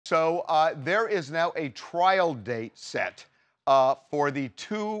So there is now a trial date set for the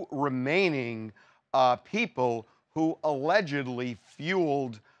two remaining people who allegedly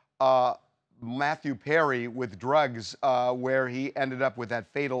fueled Matthew Perry with drugs where he ended up with that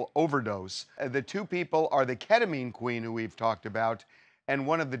fatal overdose. The two people are the ketamine queen who we've talked about and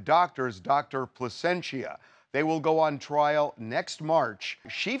one of the doctors, Dr. Placentia. They will go on trial next March.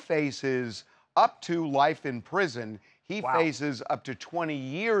 She faces up to life in prison. He faces up to 20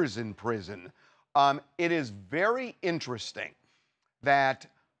 years in prison. It is very interesting that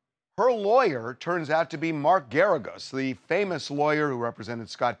her lawyer turns out to be Mark Geragos, the famous lawyer who represented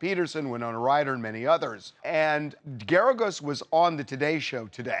Scott Peterson, Winona Ryder, and many others. And Geragos was on the Today Show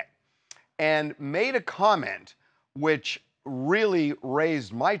today and made a comment which really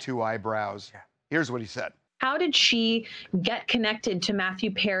raised my two eyebrows. Here's what he said. How did she get connected to Matthew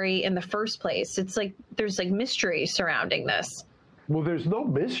Perry in the first place? It's like there's like mystery surrounding this. Well, there's no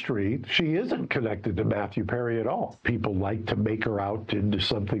mystery. She isn't connected to Matthew Perry at all. People like to make her out into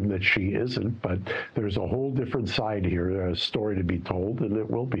something that she isn't, but there's a whole different side here, a story to be told, and it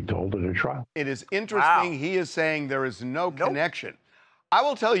will be told in a trial. It is interesting. He is saying there is no connection. I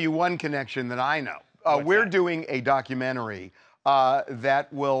will tell you one connection that I know. We're doing a documentary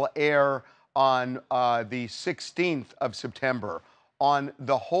that will air on the 16th of September on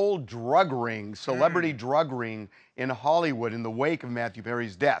the whole drug ring, celebrity drug ring in Hollywood in the wake of Matthew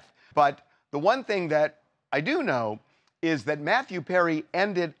Perry's death. But the one thing that I do know is that Matthew Perry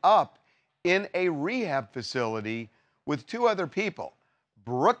ended up in a rehab facility with two other people,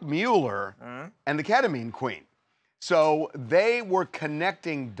 Brooke Mueller and the ketamine queen. So they were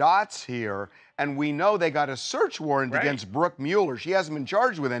connecting dots here, and we know they got a search warrant against Brooke Mueller. She hasn't been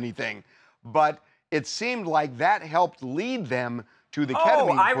charged with anything, but it seemed like that helped lead them to the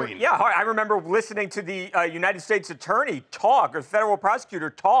ketamine queen. I remember listening to the United States attorney talk, or federal prosecutor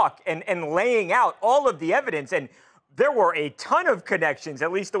talk, and laying out all of the evidence. And there were a ton of connections,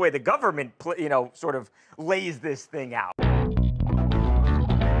 at least the way the government, sort of lays this thing out.